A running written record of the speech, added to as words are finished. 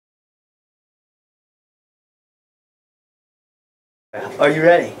Are you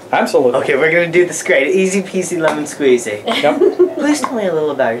ready? Absolutely. Okay, we're gonna do this great. Easy peasy lemon squeezy. Yep. Please tell me a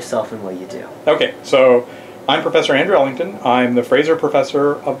little about yourself and what you do. Okay, so I'm Professor Andrew Ellington. I'm the Fraser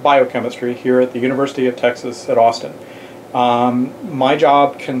Professor of Biochemistry here at the University of Texas at Austin. My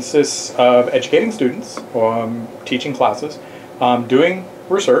job consists of educating students, teaching classes, doing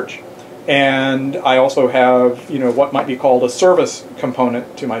research, and I also have, what might be called a service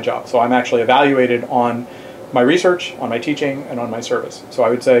component to my job. So I'm actually evaluated on my research, on my teaching, and on my service. So I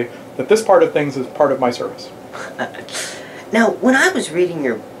would say that this part of things is part of my service. Now, when I was reading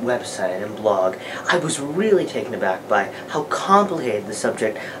your website and blog, I was really taken aback by how complicated the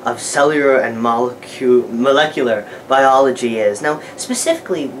subject of cellular and molecular biology is. Now,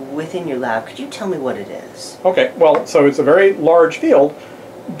 specifically within your lab, could you tell me what it is? Okay, well, so it's a very large field,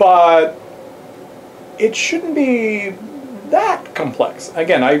 but it shouldn't be that complex.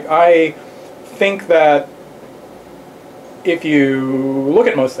 Again, I think that if you look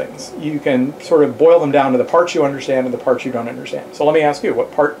at most things, you can sort of boil them down to the parts you understand and the parts you don't understand. So let me ask you,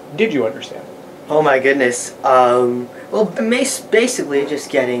 what part did you understand? Oh my goodness. Well, basically just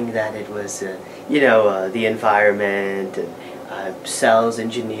getting that it was, the environment and cells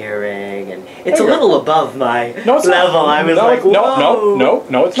engineering, and it's a little above my level. I was like, whoa.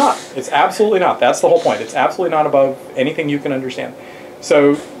 No, it's not. It's absolutely not. That's the whole point. It's absolutely not above anything you can understand.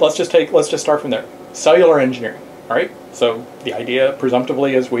 So let's just start from there. Cellular engineering. All right, so the idea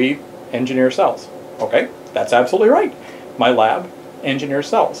presumptively is we engineer cells. Okay, that's absolutely right. My lab engineers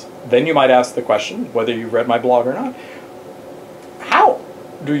cells. Then you might ask the question, whether you've read my blog or not, how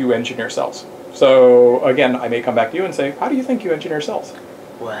do you engineer cells? So again, I may come back to you and say, how do you think you engineer cells?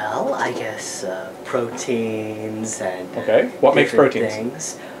 Well, I guess proteins and okay, what makes proteins?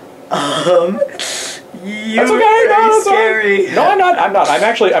 Things. That's okay. No, that's scary. No, I'm not. I'm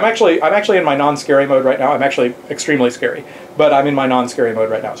actually in my non-scary mode right now. I'm actually extremely scary, but I'm in my non-scary mode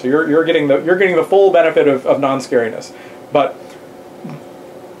right now. So you're getting the full benefit of non-scariness, but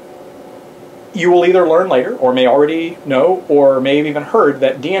you will either learn later, or may already know, or may have even heard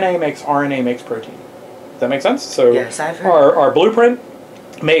that DNA makes RNA makes protein. Does that make sense? So yes, I've heard. Our blueprint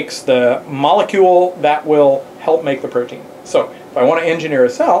makes the molecule that will help make the protein. So if I want to engineer a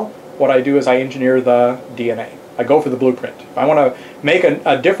cell, what I do is I engineer the DNA. I go for the blueprint. If I want to make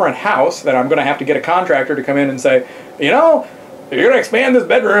a different house, then I'm going to have to get a contractor to come in and say, if you're going to expand this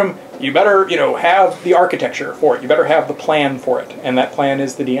bedroom, you better, have the architecture for it. You better have the plan for it. And that plan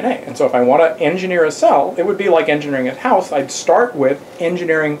is the DNA. And so if I want to engineer a cell, it would be like engineering a house. I'd start with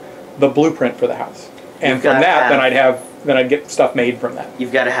engineering the blueprint for the house. And from that, then I'd get stuff made from that.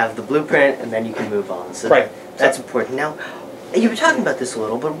 You've got to have the blueprint, and then you can move on. So right. That's important. Now, you were talking about this a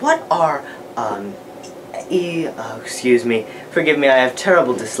little, but what are, excuse me, forgive me, I have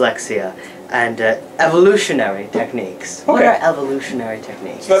terrible dyslexia, and evolutionary techniques. Okay. What are evolutionary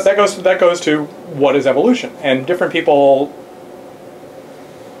techniques? So that goes to what is evolution, and different people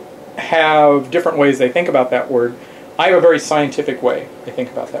have different ways they think about that word. I have a very scientific way I think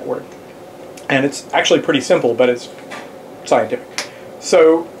about that word, and it's actually pretty simple, but it's scientific.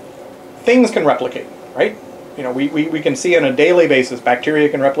 So things can replicate, right? We can see on a daily basis bacteria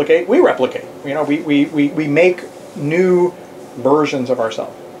can replicate. We replicate. We make new versions of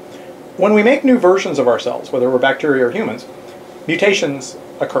ourselves. When we make new versions of ourselves, whether we're bacteria or humans, mutations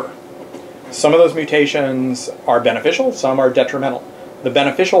occur. Some of those mutations are beneficial, some are detrimental. The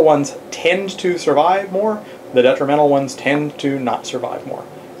beneficial ones tend to survive more, the detrimental ones tend to not survive more.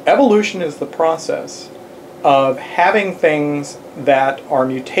 Evolution is the process of having things that are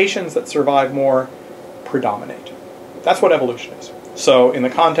mutations that survive more predominate. That's what evolution is. So in the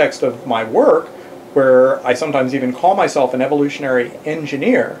context of my work, where I sometimes even call myself an evolutionary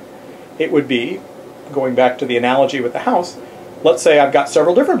engineer, it would be, going back to the analogy with the house, let's say I've got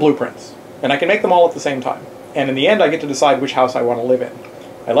several different blueprints, and I can make them all at the same time. And in the end, I get to decide which house I want to live in.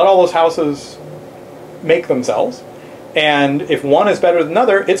 I let all those houses make themselves, and if one is better than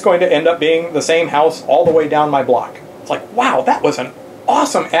another, it's going to end up being the same house all the way down my block. It's like, wow, that was an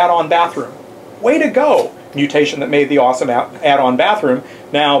awesome add-on bathroom. Way to go! Mutation that made the awesome add-on bathroom.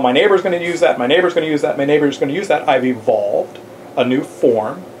 Now my neighbor's going to use that, my neighbor's going to use that, my neighbor's going to use that. I've evolved a new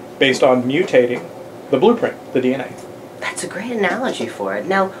form based on mutating the blueprint, the DNA. That's a great analogy for it.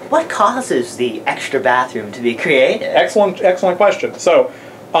 Now, what causes the extra bathroom to be created? Excellent question. So,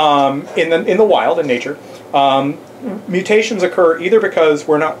 in the wild, in nature, mutations occur either because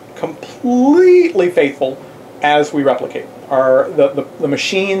we're not completely faithful as we replicate. The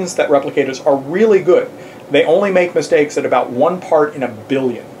machines that replicate us are really good. They only make mistakes at about 1 part in a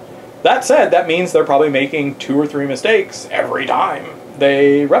billion. That said, that means they're probably making 2 or 3 mistakes every time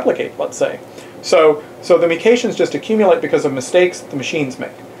they replicate, let's say. So the mutations just accumulate because of mistakes that the machines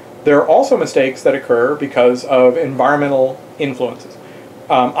make. There are also mistakes that occur because of environmental influences.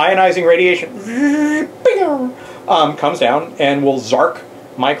 Ionizing radiation comes down and will zark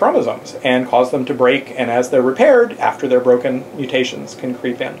my chromosomes and cause them to break, and as they're repaired, after they're broken, mutations can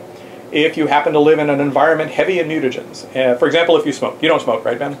creep in. If you happen to live in an environment heavy in mutagens, for example, if you smoke. You don't smoke,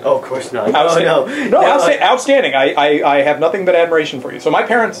 right, Ben? Oh, of course not. Outstanding. I have nothing but admiration for you. So my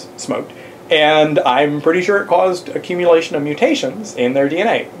parents smoked, and I'm pretty sure it caused accumulation of mutations in their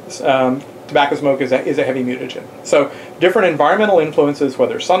DNA. Tobacco smoke is a heavy mutagen. So different environmental influences,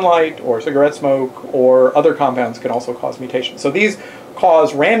 whether sunlight or cigarette smoke or other compounds, can also cause mutations. So these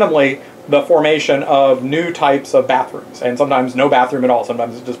cause randomly the formation of new types of bathrooms, and sometimes no bathroom at all.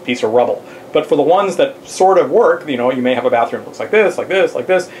 Sometimes it's just a piece of rubble. But for the ones that sort of work, you know, you may have a bathroom that looks like this, like this, like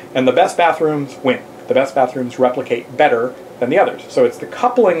this, and the best bathrooms win. The best bathrooms replicate better than the others. So it's the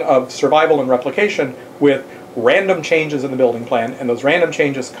coupling of survival and replication with random changes in the building plan, and those random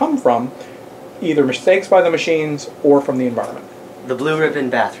changes come from either mistakes by the machines or from the environment. The blue ribbon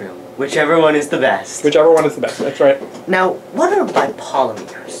bathroom. Whichever one is the best. Whichever one is the best, that's right. Now, what are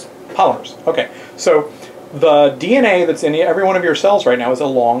polymers? Polymers, okay. So the DNA that's in every one of your cells right now is a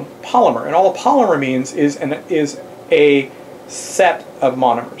long polymer, and all a polymer means is a set of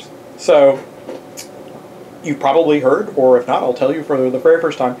monomers. So you've probably heard, or if not, I'll tell you for the very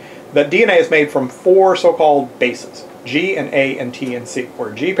first time, that DNA is made from 4 so-called bases, G and A and T and C,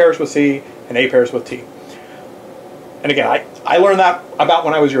 where G pairs with C and A pairs with T. And again, I learned that about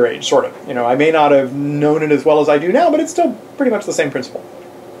when I was your age, sort of. You know, I may not have known it as well as I do now, but it's still pretty much the same principle.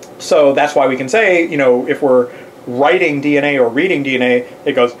 So that's why we can say, you know, if we're writing DNA or reading DNA,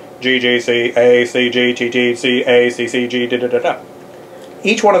 it goes G, G, C, A, C, G, T, T, C, A, C, C, G, da, da, da, da.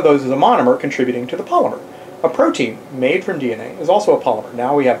 Each one of those is a monomer contributing to the polymer. A protein made from DNA is also a polymer.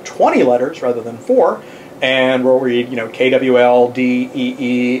 Now we have 20 letters rather than 4, and we'll read, you know, KWL, D, E,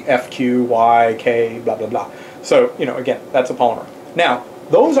 E, F, Q, Y, K, blah, blah, blah. So, you know, again, that's a polymer. Now,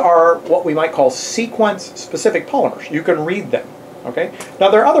 those are what we might call sequence-specific polymers. You can read them, okay? Now,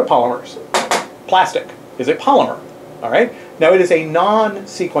 there are other polymers. Plastic is a polymer, all right? Now, it is a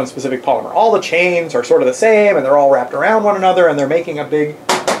non-sequence-specific polymer. All the chains are sort of the same, and they're all wrapped around one another, and they're making a big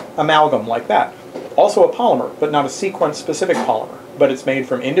amalgam like that. Also a polymer, but not a sequence-specific polymer. But it's made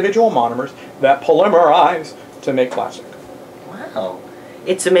from individual monomers that polymerize to make plastic. Wow.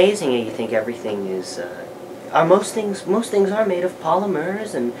 It's amazing how you think everything is... most things are made of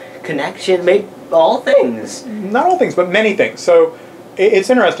polymers and connection, all things. Not all things, but many things. So it's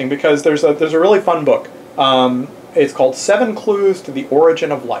interesting because there's a really fun book. It's called 7 Clues to the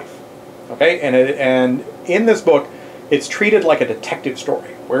Origin of Life. Okay, and in this book, it's treated like a detective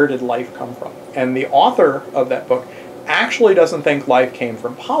story. Where did life come from? And the author of that book actually doesn't think life came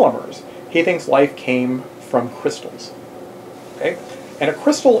from polymers. He thinks life came from crystals. Okay. And a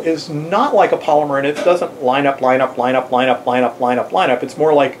crystal is not like a polymer, and it doesn't line up, line up, line up, line up, line up, line up, line up. It's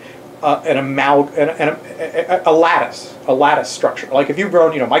more like a lattice structure. Like if you've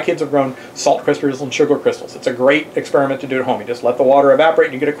grown, you know, my kids have grown salt crystals and sugar crystals. It's a great experiment to do at home. You just let the water evaporate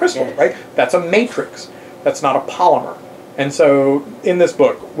and you get a crystal, yes. Right? That's a matrix. That's not a polymer. And so in this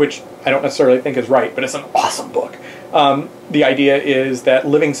book, which I don't necessarily think is right, but it's an awesome book, the idea is that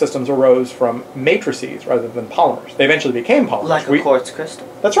living systems arose from matrices rather than polymers. They eventually became polymers. Like a quartz crystal.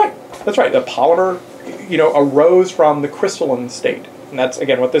 That's right. That's right. The polymer, you know, arose from the crystalline state. And that's,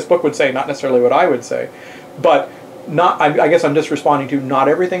 again, what this book would say, not necessarily what I would say. But I guess I'm just responding to not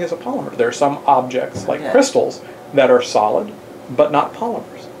everything is a polymer. There are some objects, like crystals, that are solid, but not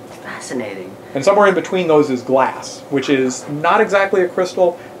polymers. Fascinating. And somewhere in between those is glass, which is not exactly a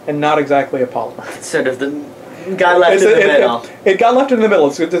crystal and not exactly a polymer. It's sort of got left in the middle. It got left in the middle.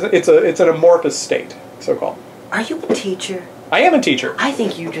 It's an amorphous state, so-called. Are you a teacher? I am a teacher. I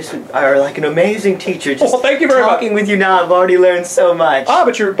think you just are like an amazing teacher. Just well, thank you very much. Talking with you now, I've already learned so much. Ah,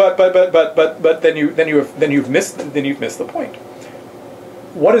 but then you've missed the point.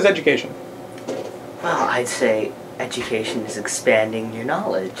 What is education? Well, I'd say education is expanding your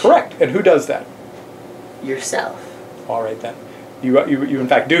knowledge. Correct. And who does that? Yourself. All right then. You in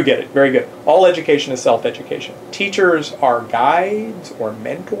fact do get it. Very good. All education is self-education. Teachers are guides or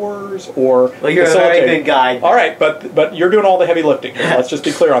mentors or well, you're a very good guide. All right, but you're doing all the heavy lifting. Let's just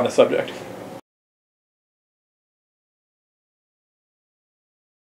be clear on the subject.